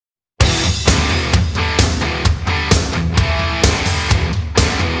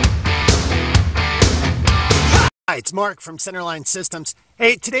Hi, it's Mark from Centerline Systems.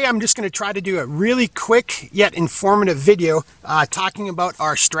 Hey, today I'm just going to try to do a really quick yet informative video talking about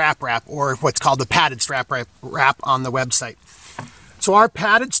our strap wrap, or what's called the padded strap wrap on the website. So our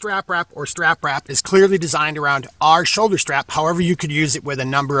padded strap wrap or strap wrap is clearly designed around our shoulder strap. However, you could use it with a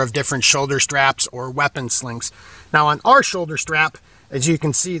number of different shoulder straps or weapon slings. Now on our shoulder strap, as you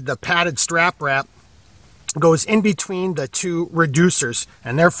can see, the padded strap wrap goes in between the two reducers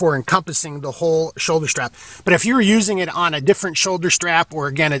and therefore encompassing the whole shoulder strap. But if you were using it on a different shoulder strap or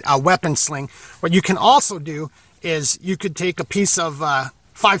again a weapon sling, what you can also do is you could take a piece of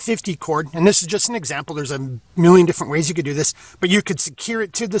 550 cord, and this is just an example, there's a million different ways you could do this, but you could secure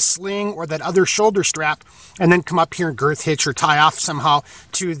it to the sling or that other shoulder strap and then come up here and girth hitch or tie off somehow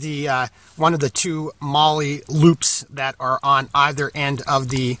to the one of the two MOLLE loops that are on either end of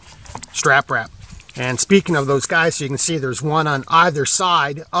the strap wrap. And speaking of those guys, so you can see there's one on either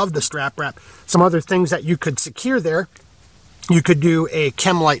side of the strap wrap. Some other things that you could secure there, you could do a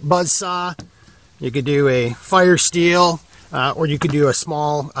Chemlite buzz saw, you could do a fire steel, or you could do a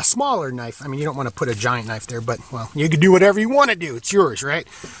smaller knife. I mean, you don't want to put a giant knife there, but well, you could do whatever you want to do. It's yours, right?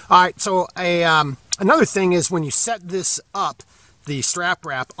 All right. So another thing is when you set this up, the strap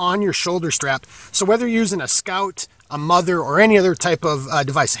wrap on your shoulder strap. So whether you're using a Scout, a Mother, or any other type of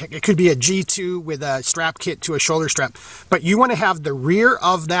device, it could be a G2 with a strap kit to a shoulder strap, but you want to have the rear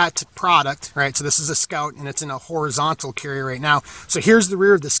of that product, right? So this is a Scout and it's in a horizontal carrier right now. So here's the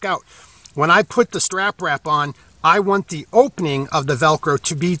rear of the Scout. When I put the strap wrap on, I want the opening of the Velcro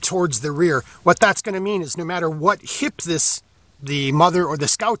to be towards the rear. What that's going to mean is no matter what hip the Mother or the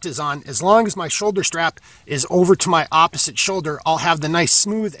Scout is on, as long as my shoulder strap is over to my opposite shoulder, I'll have the nice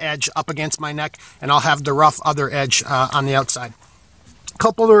smooth edge up against my neck and I'll have the rough other edge on the outside. A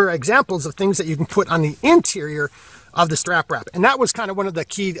couple other examples of things that you can put on the interior of the strap wrap, and that was kind of one of the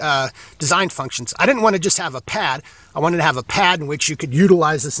key design functions. I didn't want to just have a pad. I wanted to have a pad in which you could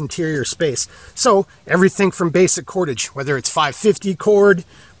utilize this interior space. So everything from basic cordage, whether it's 550 cord,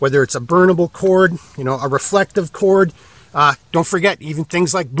 whether it's a burnable cord, you know, a reflective cord. Don't forget, even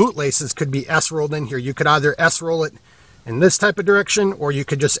things like boot laces could be S-rolled in here. You could either S-roll it in this type of direction, or you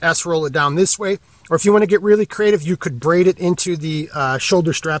could just S-roll it down this way. Or if you want to get really creative, you could braid it into the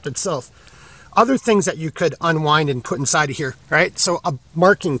shoulder strap itself. Other things that you could unwind and put inside of here, right? So a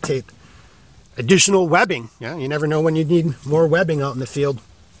marking tape, additional webbing. Yeah, you never know when you need more webbing out in the field.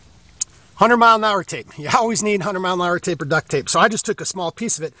 100-mile-an-hour tape. You always need 100-mile-an-hour tape or duct tape. So I just took a small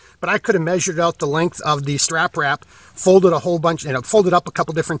piece of it, but I could have measured out the length of the strap wrap, folded a whole bunch, you know, folded up a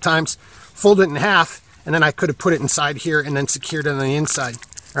couple different times, folded it in half, and then I could have put it inside here and then secured it on the inside.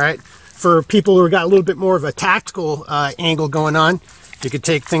 All right. For people who got a little bit more of a tactical angle going on, you could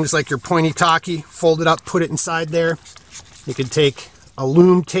take things like your pointy talkie, fold it up, put it inside there. You could take a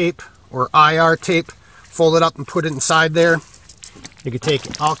loom tape or IR tape, fold it up and put it inside there. You could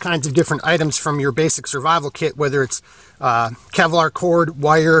take all kinds of different items from your basic survival kit, whether it's Kevlar cord,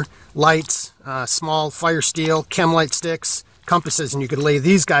 wire, lights, small fire steel, Chemlite sticks, compasses, and you could lay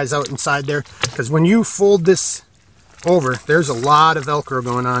these guys out inside there, because when you fold this over, there's a lot of Velcro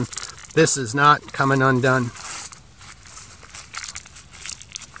going on. This is not coming undone.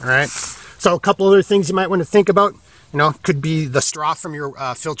 All right. So a couple other things you might want to think about, you know, could be the straw from your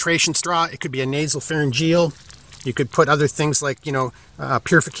filtration straw. It could be a nasal pharyngeal. You could put other things like, you know,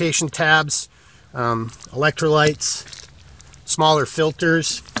 purification tabs, electrolytes, smaller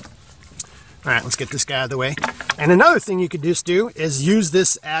filters. All right, let's get this guy out of the way. And another thing you could just do is use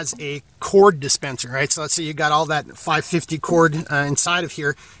this as a cord dispenser, right? So let's say you got all that 550 cord inside of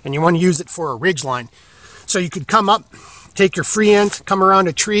here and you want to use it for a ridge line. So you could come up, take your free end, come around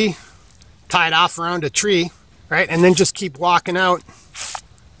a tree, tie it off around a tree, right? And then just keep walking out.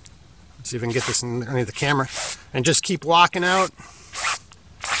 Let's see if I can get this underneath the camera. And just keep walking out.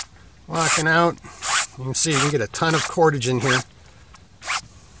 Walking out. You can see you can get a ton of cordage in here.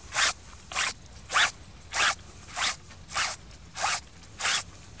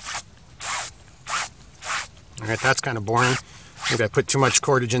 All right, that's kind of boring. Maybe I put too much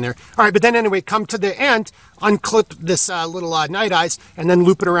cordage in there. All right, but then anyway, come to the end, unclip this little night eyes, and then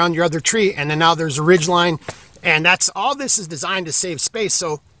loop it around your other tree, and then now there's a ridge line. And that's all. This is designed to save space.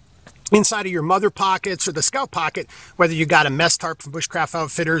 So inside of your Mother pockets or the Scout pocket, whether you got a mess tarp from Bushcraft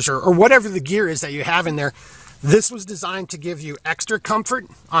Outfitters or whatever the gear is that you have in there, this was designed to give you extra comfort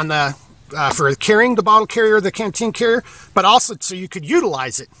on the for carrying the bottle carrier or the canteen carrier, but also so you could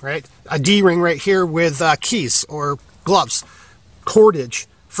utilize it, right? A D-ring right here with keys or gloves, cordage,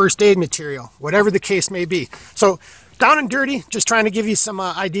 first aid material, whatever the case may be. So Down and dirty, just trying to give you some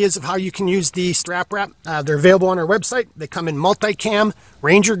ideas of how you can use the strap wrap. They're available on our website. They come in multicam,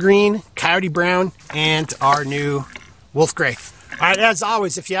 Ranger Green, Coyote Brown, and our new Wolf Gray. All right, as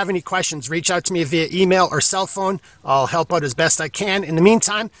always, if you have any questions, reach out to me via email or cell phone. I'll help out as best I can. In the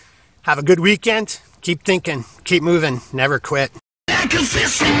meantime, have a good weekend. Keep thinking, keep moving, never quit. I can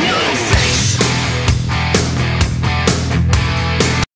feel in your face.